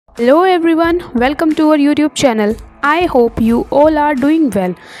Hello everyone, welcome to our YouTube channel. I hope you all are doing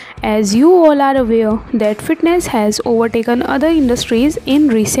well. As you all are aware that fitness has overtaken other industries in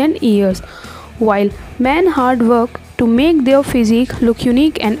recent years. While men hard work to make their physique look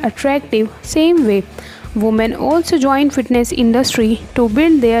unique and attractive same way, women also join fitness industry to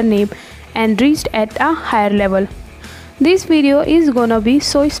build their name and reach at a higher level. This video is gonna be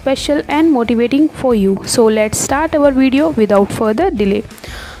so special and motivating for you. So let's start our video without further delay.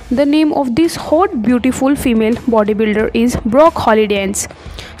 The name of this hot, beautiful female bodybuilder is Brooke Hollidance.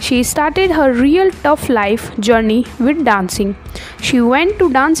 She started her real tough life journey with dancing. She went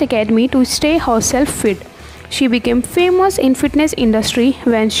to dance academy to stay herself fit. She became famous in fitness industry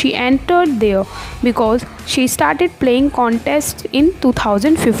when she entered there because she started playing contests in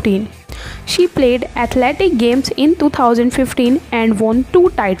 2015. She played athletic games in 2015 and won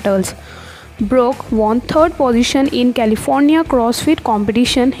 2 titles. Brooke won 3rd position in California CrossFit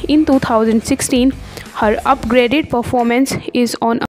competition in 2016. Her upgraded performance is on